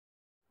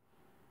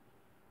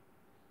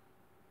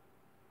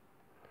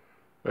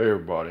Hey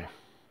everybody,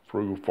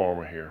 Frugal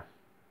Farmer here.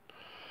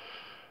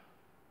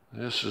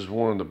 This is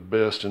one of the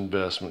best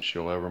investments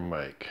you'll ever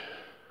make,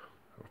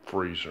 a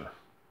freezer.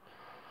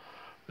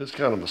 It's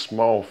kind of a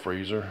small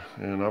freezer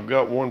and I've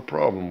got one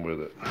problem with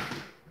it.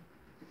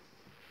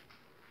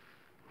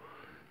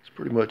 It's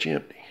pretty much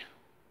empty.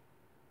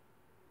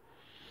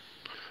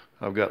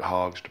 I've got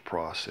hogs to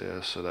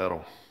process, so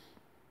that'll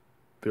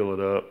fill it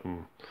up,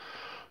 and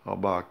I'll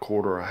buy a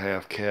quarter or a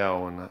half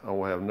cow and I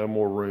will have no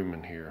more room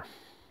in here.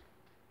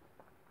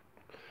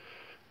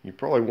 You're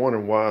probably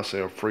wondering why I say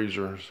a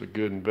freezer is a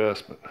good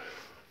investment.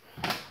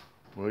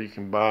 Well, you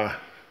can buy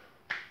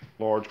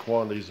large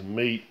quantities of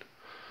meat,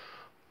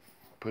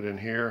 put in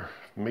here.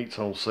 If meat's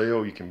on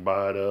sale, you can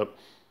buy it up,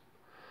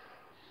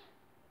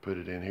 put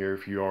it in here.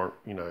 If you aren't,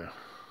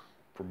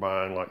 for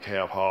buying like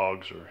half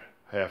hogs or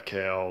half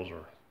cows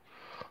or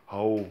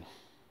whole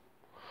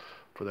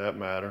for that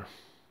matter.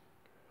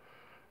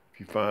 If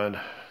you find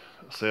a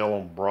sale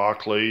on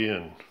broccoli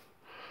and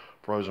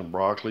frozen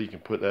broccoli, you can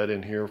put that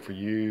in here for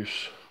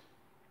use.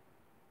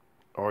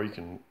 Or you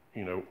can,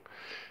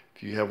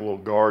 if you have a little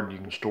garden, you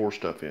can store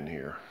stuff in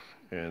here,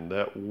 and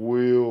that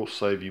will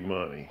save you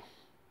money.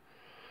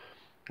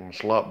 And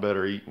it's a lot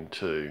better eating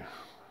too.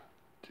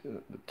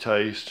 The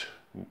taste,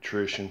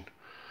 nutrition,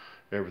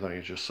 everything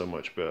is just so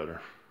much better.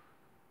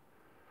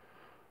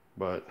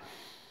 But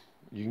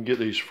you can get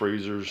these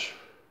freezers,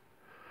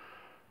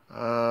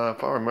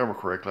 if I remember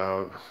correctly,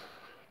 I'm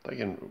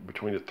thinking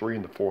between the $300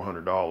 and the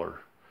 $400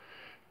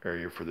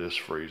 area for this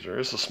freezer.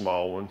 It's a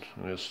small one,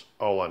 and it's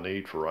all I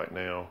need for right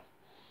now.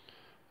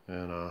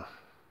 And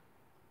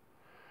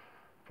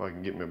if I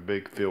can get me a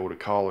big field of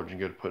collards and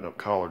get to putting up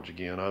collards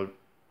again, I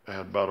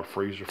had about a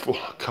freezer full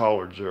of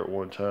collards there at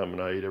one time,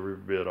 and I ate every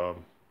bit of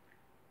them.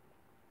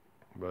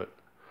 But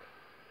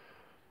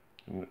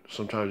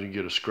sometimes you can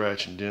get a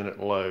scratch and dent at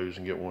Lowe's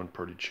and get one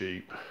pretty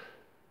cheap,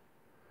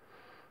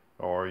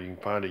 or you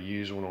can find a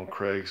used one on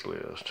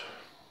Craigslist.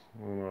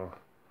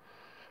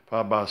 If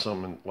I buy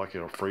something like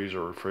in a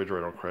freezer or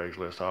refrigerator on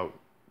Craigslist,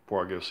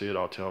 before I go see it,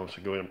 I'll tell them to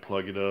go ahead and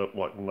plug it up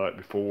like the night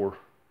before,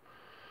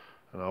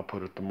 and I'll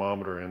put a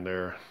thermometer in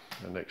there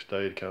the next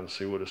day to kind of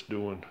see what it's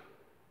doing,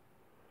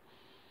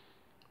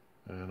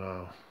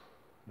 and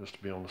just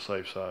to be on the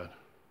safe side.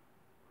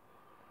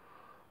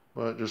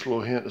 But just a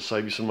little hint to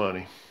save you some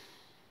money.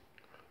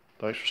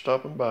 Thanks for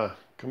stopping by.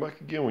 Come back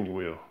again when you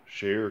will.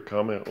 Share,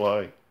 comment,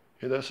 like,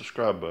 hit that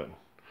subscribe button.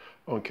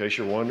 Oh, in case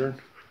you're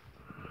wondering,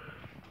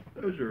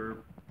 those are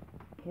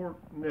pork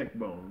neck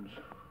bones.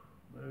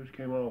 Those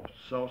came off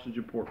sausage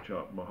and pork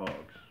chop, my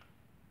hogs.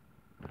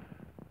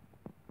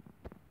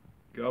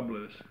 God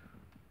bless.